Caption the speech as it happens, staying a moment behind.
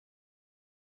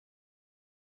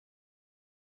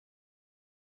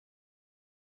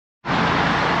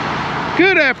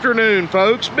Good afternoon,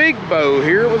 folks. Big Bo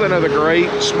here with another great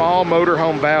small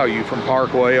motorhome value from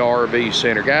Parkway RV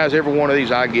Center. Guys, every one of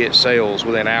these I get sales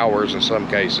within hours in some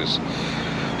cases.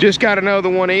 Just got another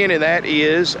one in, and that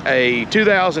is a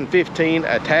 2015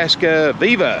 Itasca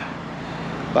Viva.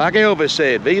 Like Elvis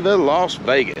said, Viva Las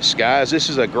Vegas. Guys, this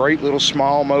is a great little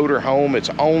small motorhome.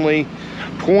 It's only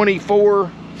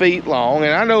 24 feet long,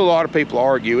 and I know a lot of people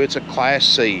argue it's a Class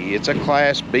C. It's a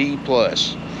Class B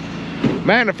plus.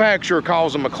 Manufacturer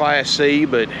calls them a Class C,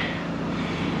 but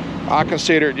I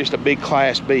consider it just a big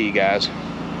Class B, guys.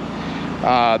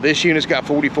 This unit's got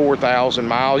 44,000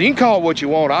 miles. You can call it what you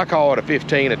want. I call it a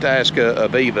 15 Itasca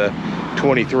Viva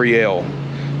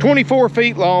 23L. 24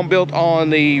 feet long, built on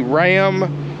the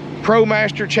Ram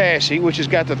Promaster chassis, which has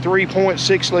got the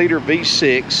 3.6 liter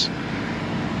V6,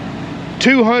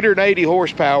 280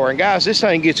 horsepower. And guys, this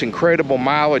thing gets incredible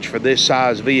mileage for this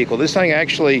size vehicle. This thing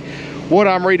actually, what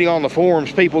I'm reading on the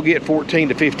forums, people get 14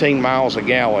 to 15 miles a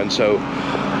gallon. So,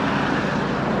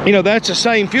 you know, that's the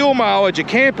same fuel mileage a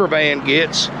camper van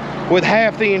gets with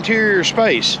half the interior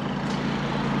space.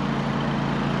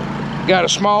 Got a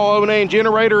small Onan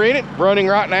generator in it, running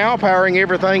right now, powering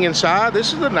everything inside.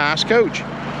 This is a nice coach.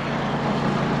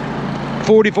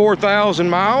 44,000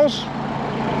 miles.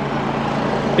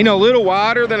 You know, a little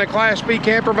wider than a Class B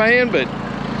camper van, but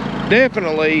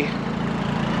definitely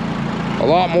a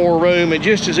lot more room and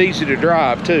just as easy to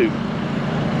drive too.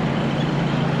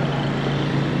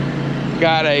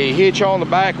 Got a hitch on the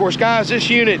back. Of course, guys, this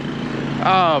unit,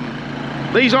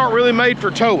 these aren't really made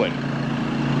for towing.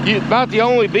 About the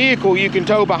only vehicle you can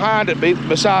tow behind it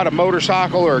beside a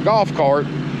motorcycle or a golf cart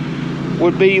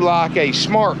would be like a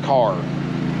smart car.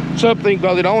 Something,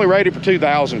 but it only rated for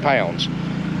 2,000 pounds.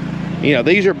 You know,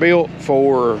 these are built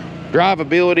for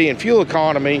drivability and fuel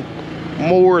economy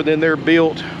more than they're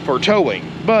built for towing.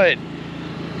 But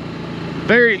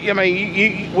I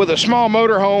mean, with a small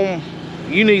motorhome,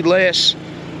 you need less,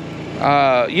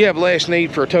 you have less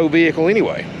need for a tow vehicle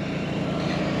anyway,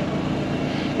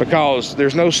 because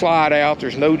there's no slide out,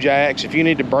 there's no jacks. If you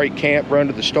need to break camp, run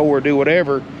to the store, do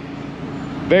whatever,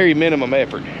 very minimum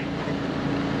effort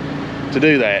to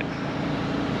do that.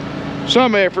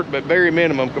 Some effort, but very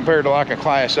minimum compared to like a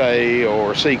Class A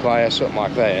or C class, something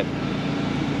like that.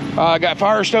 Got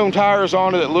Firestone tires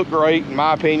on it that look great, in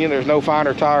my opinion. There's no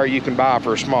finer tire you can buy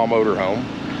for a small motorhome.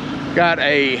 Got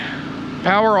a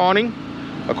power awning.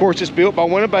 Of course, it's built by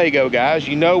Winnebago, guys.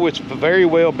 You know it's very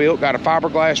well built. Got a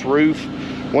fiberglass roof.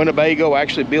 Winnebago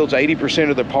actually builds 80%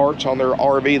 of their parts on their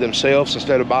RV themselves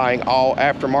instead of buying all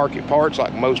aftermarket parts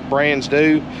like most brands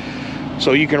do.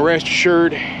 So you can rest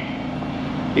assured,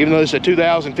 even though it's a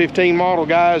 2015 model,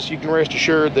 guys, you can rest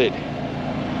assured that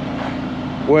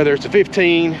whether it's a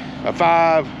 15, a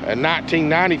 5, a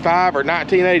 1995, or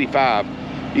 1985,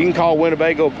 you can call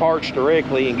Winnebago Parts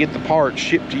directly and get the parts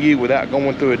shipped to you without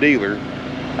going through a dealer.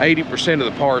 80%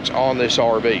 of the parts on this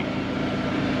RV.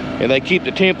 And they keep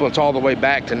the templates all the way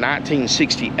back to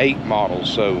 1968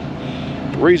 models. So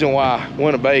the reason why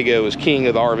Winnebago is king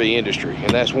of the RV industry, and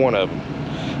that's one of them.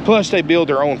 Plus they build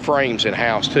their own frames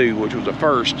in-house too, which was a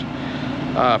first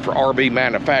for RV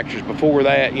manufacturers. Before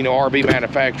that, you know, RV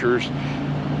manufacturers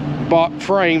bought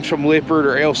frames from Lippert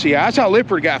or LCI. That's how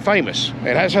Lippert got famous,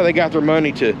 and that's how they got their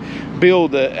money to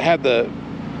build have the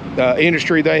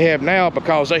industry they have now,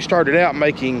 because they started out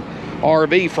making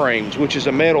RV frames, which is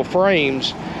a metal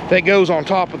frames that goes on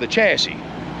top of the chassis.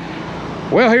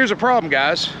 Well, here's a problem,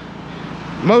 guys.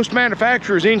 Most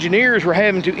manufacturers, engineers were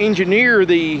having to engineer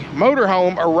the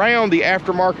motorhome around the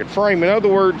aftermarket frame. In other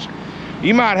words,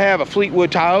 you might have a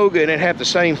Fleetwood Tioga and it have the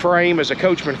same frame as a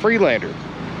Coachman Freelander.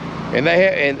 And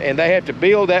they have to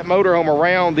build that motorhome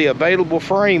around the available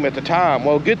frame at the time.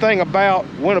 Well, good thing about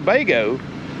Winnebago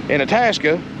and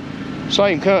Itasca,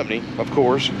 same company, of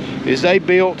course, is they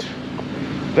built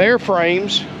their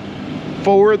frames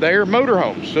for their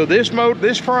motorhomes. So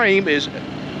this frame is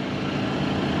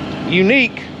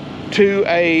unique to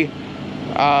a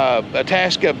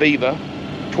Itasca Viva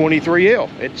 23L.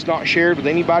 It's not shared with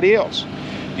anybody else.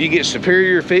 You get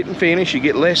superior fit and finish. You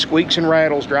get less squeaks and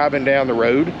rattles driving down the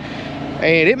road.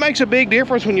 And it makes a big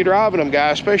difference when you're driving them,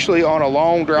 guys, especially on a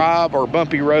long drive or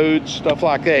bumpy roads, stuff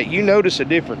like that. You notice a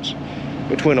difference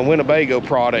between a Winnebago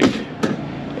product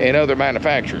and other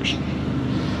manufacturers.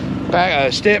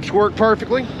 Steps work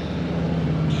perfectly.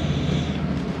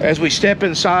 As we step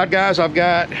inside, guys, I've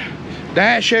got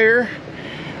dash air,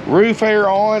 roof air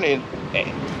on, and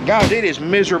guys, it is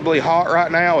miserably hot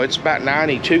right now. It's about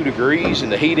 92 degrees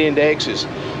and the heat index is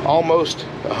almost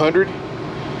 100.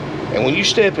 And when you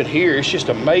step in here, it's just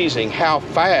amazing how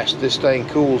fast this thing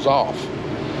cools off.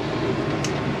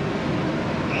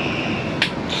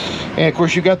 And of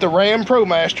course you got the Ram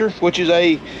Promaster, which is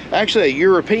actually a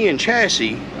European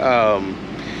chassis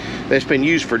that's been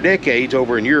used for decades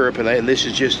over in Europe, and this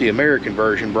is just the American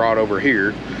version brought over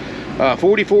here.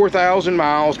 44,000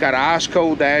 miles, got ice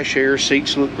cold dash air,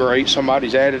 seats look great.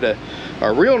 Somebody's added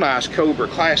a real nice Cobra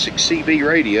Classic CB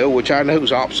radio, which I know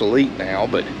is obsolete now,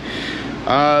 but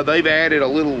they've added a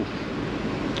little,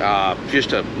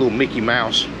 just a little Mickey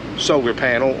Mouse solar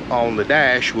panel on the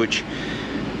dash, which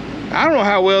I don't know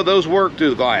how well those work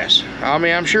through the glass. I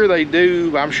mean, I'm sure they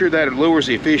do. I'm sure that lowers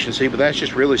the efficiency, but that's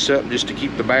just really something just to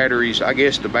keep the batteries, I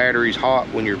guess the batteries hot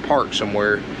when you're parked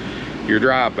somewhere, your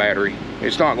drive battery.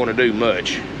 It's not going to do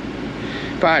much.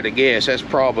 If I had to guess, that's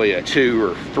probably a 2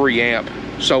 or 3 amp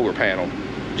solar panel.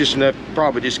 Just enough,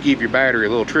 probably just give your battery a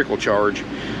little trickle charge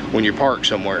when you're parked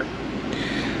somewhere.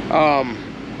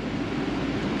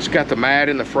 It's got the mat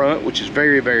in the front, which is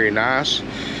very, very nice.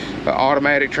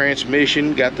 Automatic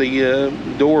transmission, got the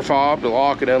door fob to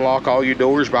lock and unlock all your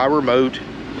doors by remote.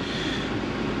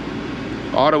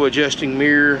 Auto adjusting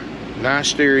mirror, nice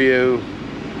stereo.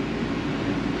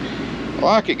 I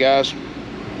like it, guys.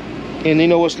 And you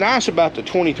know what's nice about the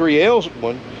 23L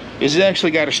one is it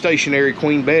actually got a stationary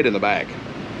queen bed in the back.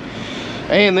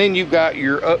 And then you've got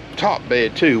your up top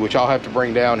bed too, which I'll have to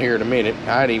bring down here in a minute.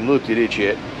 I hadn't even looked at it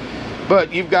yet.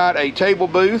 But you've got a table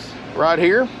booth right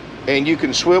here, and you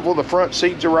can swivel the front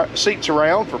seats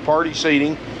around for party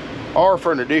seating or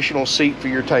for an additional seat for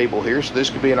your table here. So this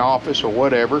could be an office or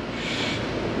whatever.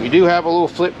 You do have a little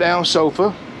flip down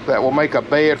sofa that will make a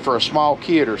bed for a small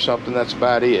kid or something. That's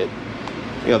about it.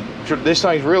 You know, this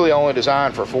thing's really only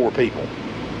designed for 4 people.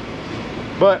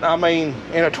 But I mean,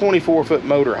 in a 24-foot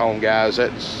motorhome, guys,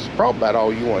 that's probably about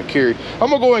all you want to carry. I'm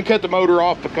gonna go ahead and cut the motor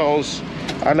off because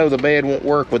I know the bed won't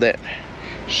work with that,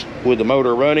 with the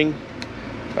motor running.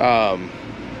 And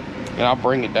I'll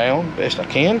bring it down best I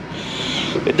can.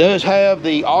 It does have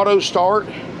the auto start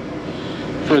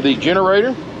for the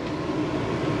generator.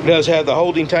 It does have the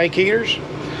holding tank heaters.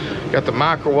 Got the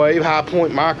microwave, high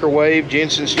point microwave,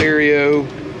 Jensen stereo.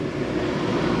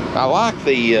 I like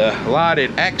the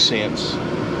lighted accents.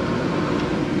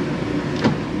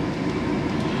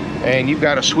 And you've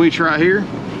got a switch right here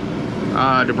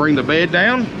to bring the bed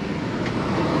down.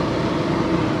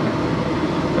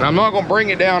 And I'm not going to bring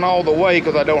it down all the way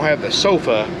because I don't have the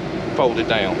sofa folded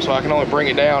down. So I can only bring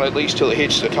it down at least till it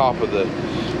hits the top of the...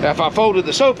 Now if I folded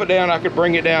the sofa down, I could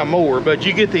bring it down more, but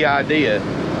you get the idea.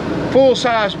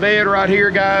 Full-size bed right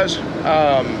here, guys.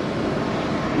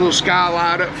 Little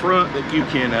skylight up front that you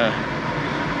can,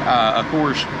 of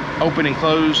course, open and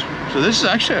close. So this is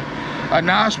actually a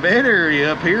nice bed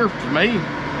area up here for me,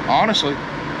 honestly.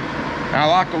 And I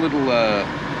like the little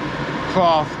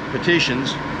cloth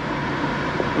petitions,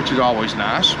 which is always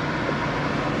nice.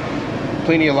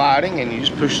 Plenty of lighting, and you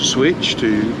just push the switch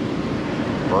to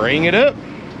bring it up.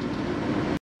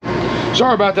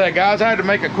 Sorry about that, guys. I had to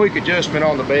make a quick adjustment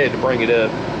on the bed to bring it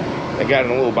up. I got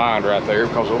in a little bind right there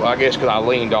because I guess because I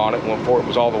leaned on it before it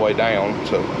was all the way down.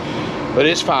 So, but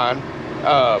it's fine.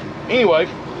 Anyway,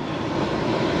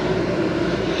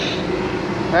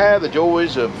 the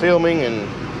joys of filming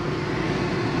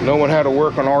and knowing how to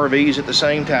work on RVs at the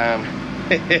same time.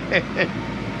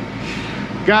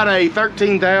 Got a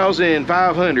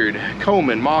 13,500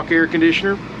 Coleman mock air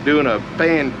conditioner, doing a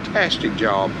fantastic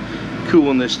job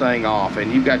cooling this thing off.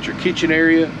 And you've got your kitchen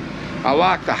area. I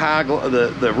like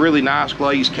the really nice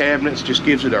glazed cabinets. Just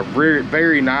gives it a very,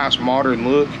 very nice modern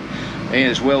look,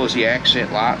 and as well as the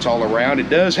accent lights all around.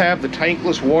 It does have the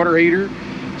tankless water heater,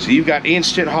 so you've got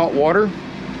instant hot water,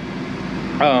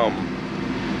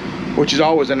 which is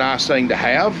always a nice thing to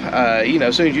have. You know,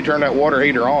 as soon as you turn that water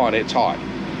heater on, it's hot.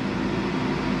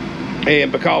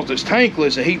 And because it's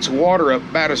tankless, it heats the water up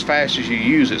about as fast as you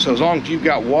use it. So as long as you've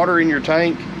got water in your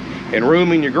tank and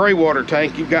room in your gray water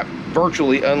tank, you've got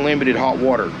virtually unlimited hot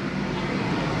water.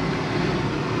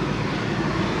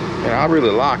 And I really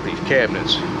like these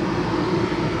cabinets.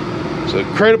 It's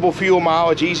incredible fuel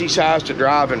mileage, easy size to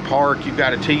drive and park. You've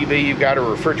got a TV, you've got a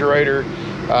refrigerator.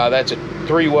 That's a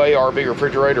 3-way RV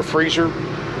refrigerator freezer.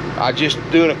 I'm just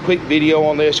doing a quick video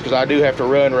on this because I do have to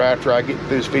run right after I get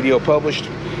this video published.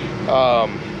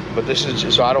 But this is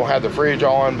just so I don't have the fridge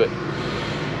on, but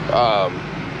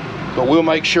we'll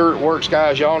make sure it works,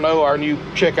 guys. Y'all know our new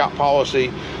checkout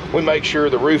policy. We make sure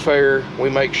the roof air, we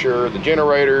make sure the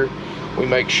generator, we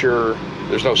make sure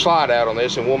there's no slide out on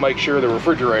this, and we'll make sure the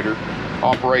refrigerator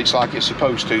operates like it's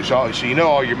supposed to. So you know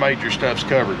all your major stuff's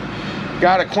covered.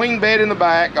 Got a queen bed in the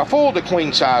back, a full to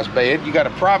queen size bed. You got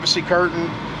a privacy curtain.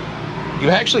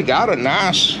 You actually got a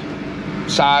nice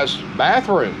size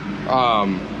bathroom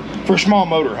for a small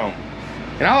motorhome.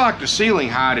 And I like the ceiling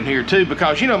height in here too,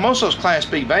 because you know, most of those Class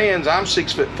B vans, I'm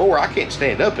 6'4", I can't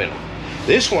stand up in them.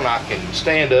 This one I can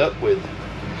stand up with,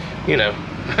 you know,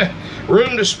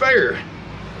 room to spare,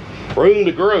 room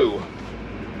to grow.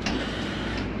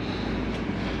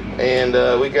 And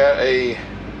we got a,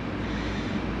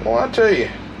 well, I tell you,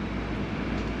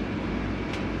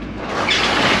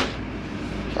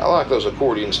 I like those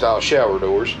accordion style shower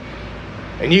doors.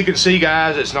 And you can see,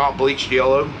 guys, it's not bleached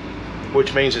yellow,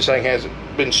 which means this thing hasn't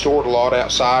been stored a lot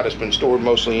outside. It's been stored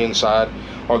mostly inside,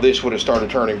 or this would have started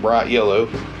turning bright yellow.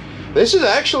 This is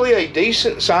actually a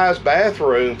decent sized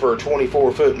bathroom for a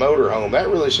 24-foot motorhome. That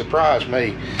really surprised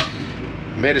me.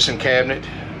 Medicine cabinet.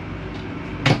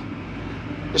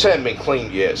 This hadn't been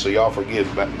cleaned yet, so y'all forgive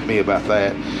me about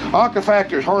that. I like the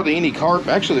fact there's hardly any carpet.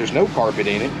 Actually, there's no carpet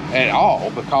in it at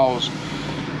all, because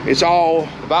it's all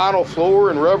vinyl floor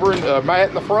and rubber and mat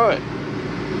in the front.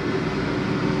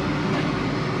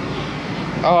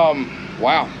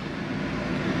 Wow.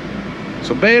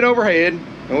 So bed overhead.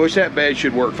 I wish that bed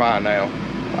should work fine now.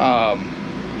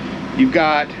 You've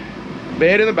got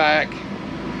bed in the back.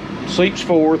 Sleeps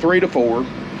 3 to 4.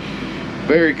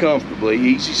 Very comfortably.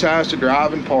 Easy size to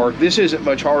drive and park. This isn't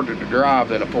much harder to drive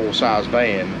than a full-size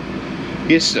van.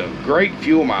 It's a great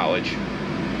fuel mileage.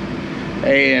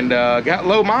 And got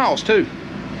low miles too.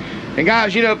 And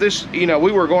guys, you know, if this, you know,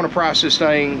 we were going to price this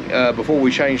thing before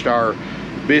we changed our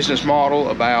business model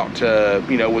about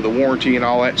you know, with the warranty and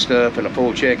all that stuff and a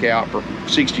full checkout for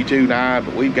 $62.9,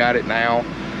 but we've got it now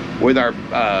with our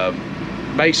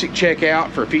basic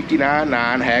checkout for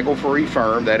 $59.9, haggle free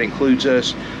firm. That includes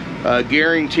us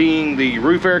guaranteeing the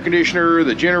roof air conditioner,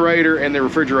 the generator, and the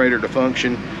refrigerator to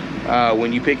function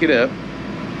when you pick it up.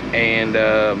 And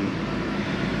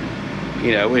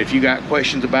you know, if you got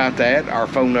questions about that, our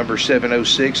phone number is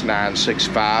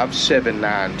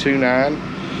 706-965-7929.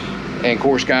 And of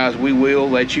course, guys, we will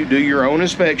let you do your own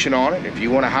inspection on it. If you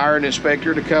want to hire an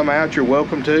inspector to come out, you're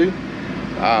welcome to.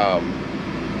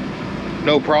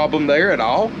 No problem there at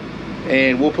all.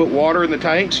 And we'll put water in the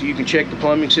tank so you can check the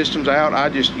plumbing systems out.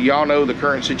 Y'all know the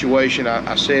current situation.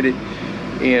 I said it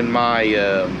in my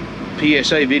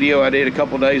PSA video I did a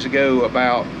couple days ago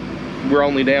about we're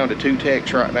only down to 2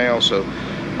 techs right now, so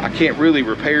I can't really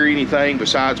repair anything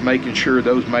besides making sure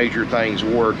those major things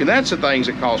work. And that's the things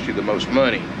that cost you the most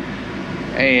money.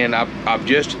 And I've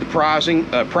adjusted the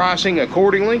pricing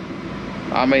accordingly.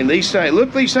 I mean, these things,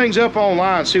 look these things up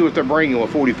online, see what they're bringing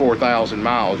with 44,000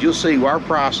 miles. You'll see our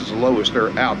price is the lowest they're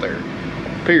out there,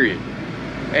 period.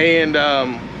 And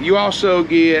you also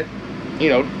get, you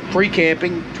know, free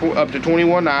camping up to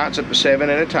 21 nights, up to 7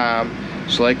 at a time.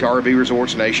 Select RV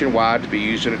resorts nationwide to be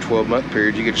used in a 12-month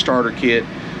period. You get a starter kit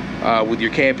with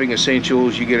your camping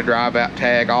essentials. You get a drive-out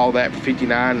tag, all that for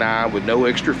 $59.9 with no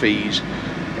extra fees.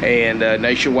 And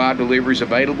nationwide deliveries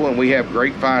available, and we have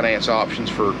great finance options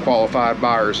for qualified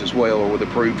buyers as well, or with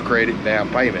approved credit and down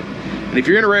payment. And if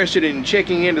you're interested in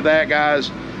checking into that, guys,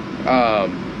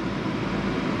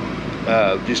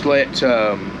 just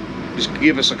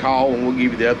give us a call and we'll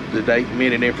give you the up-to-date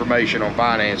minute information on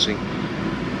financing,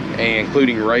 and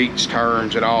including rates,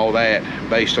 terms, and all that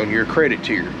based on your credit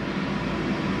tier.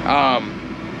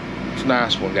 It's a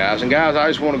nice one, guys. And guys, I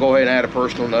just want to go ahead and add a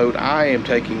personal note. I am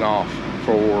taking off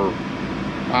for,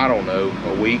 I don't know,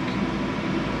 a week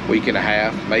and a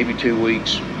half, maybe 2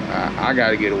 weeks. I got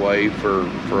to get away for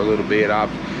a little bit. I've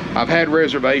had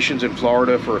reservations in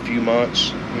Florida for a few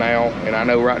months now, and I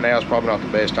know right now is probably not the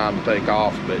best time to take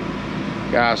off, but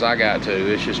guys, I got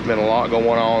to. It's just been a lot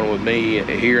going on with me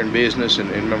here in business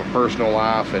and in my personal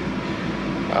life, and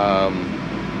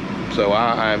so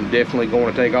I'm definitely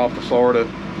going to take off to Florida.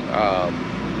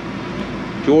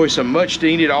 Enjoy some much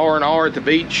needed R&R at the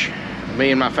beach,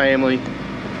 me and my family.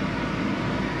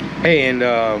 And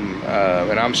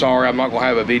I'm sorry I'm not gonna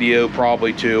have a video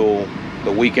probably till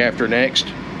the week after next.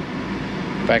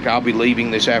 In fact, I'll be leaving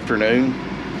this afternoon,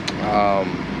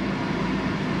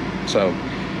 so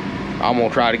I'm gonna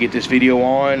try to get this video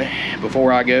on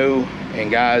before I go. And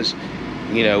guys,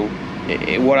 you know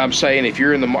what I'm saying, if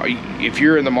you're in the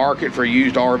market for a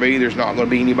used RV, there's not going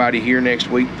to be anybody here next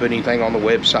week to put anything on the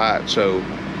website. So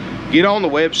get on the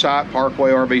website,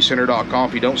 parkwayrvcenter.com.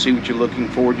 If you don't see what you're looking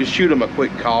for, just shoot them a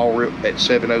quick call at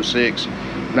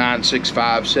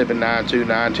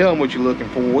 706-965-7929. Tell them what you're looking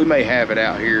for. We may have it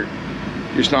out here,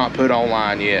 just not put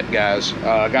online yet, guys.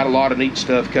 Got a lot of neat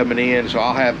stuff coming in, so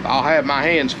I'll have my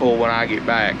hands full when I get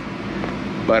back.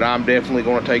 But I'm definitely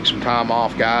going to take some time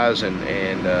off, guys, and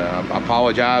I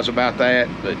apologize about that.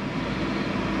 But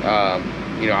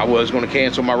you know, I was going to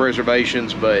cancel my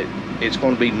reservations, but it's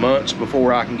going to be months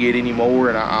before I can get any more,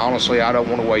 and honestly, I don't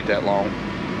want to wait that long.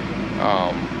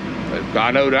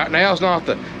 I know that now's not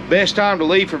the best time to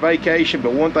leave for vacation,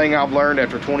 but one thing I've learned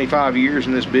after 25 years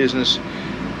in this business,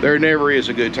 there never is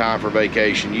a good time for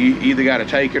vacation. You either got to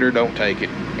take it or don't take it,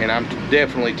 and I'm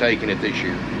definitely taking it this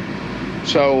year.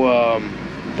 So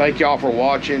thank y'all for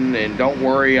watching, and don't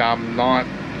worry,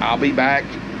 I'll be back,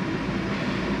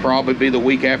 probably be the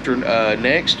week after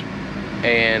next.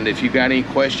 And if you've got any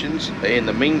questions in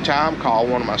the meantime, call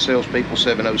one of my salespeople,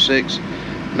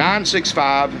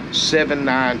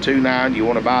 706-965-7929. You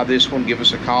want to buy this one, give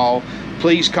us a call.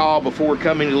 Please call before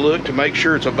coming to look to make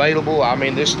sure it's available. I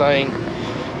mean, this thing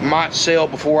might sell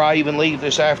before I even leave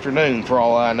this afternoon, for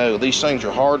all I know. These things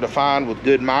are hard to find with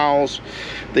good miles.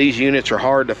 These units are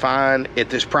hard to find at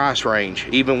this price range,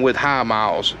 even with high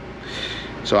miles.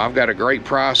 So I've got a great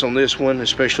price on this one,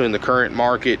 especially in the current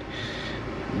market.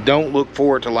 Don't look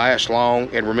for it to last long.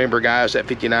 And remember, guys, that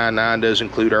 $59.9 does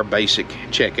include our basic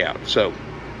checkout. So,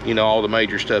 you know, all the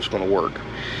major stuff's going to work.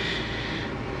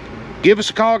 Give us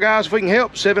a call, guys, if we can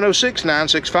help.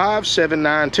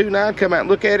 706-965-7929. Come out and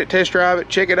look at it, test drive it,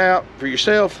 check it out for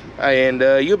yourself, and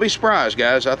you'll be surprised,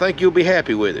 guys. I think you'll be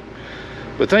happy with it.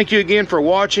 But thank you again for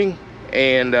watching.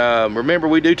 And remember,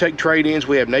 we do take trade-ins.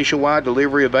 We have nationwide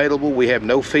delivery available. We have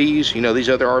no fees. You know, these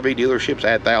other RV dealerships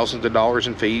add thousands of dollars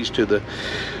in fees to the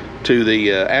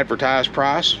advertised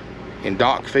price, and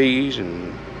dock fees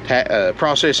and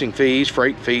processing fees,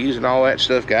 freight fees, and all that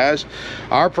stuff, guys.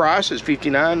 Our price is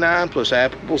 $59.9 plus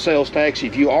applicable sales tax.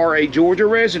 If you are a Georgia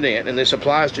resident, and this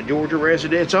applies to Georgia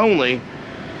residents only,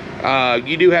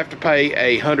 you do have to pay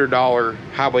a $100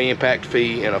 highway impact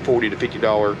fee and a $40 to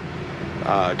 $50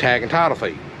 tag and title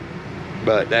fee.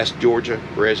 But that's Georgia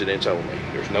residents only.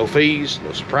 There's no fees,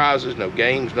 no surprises, no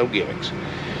games, no gimmicks.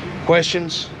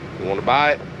 Questions? You want to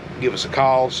buy it? Give us a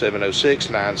call,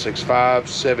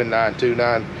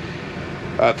 706-965-7929.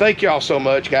 Thank y'all so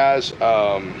much, guys,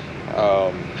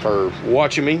 for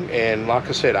watching me. And like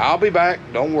I said, I'll be back.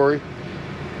 Don't worry.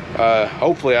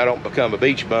 Hopefully I don't become a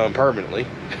beach bum permanently.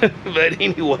 But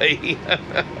anyway,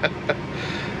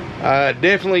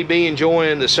 definitely be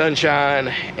enjoying the sunshine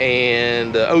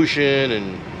and the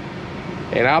ocean,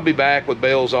 and I'll be back with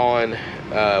bells on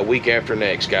week after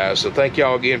next, guys. So thank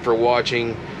y'all again for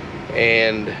watching,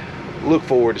 and look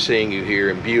forward to seeing you here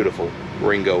in beautiful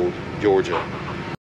Ringgold, Georgia.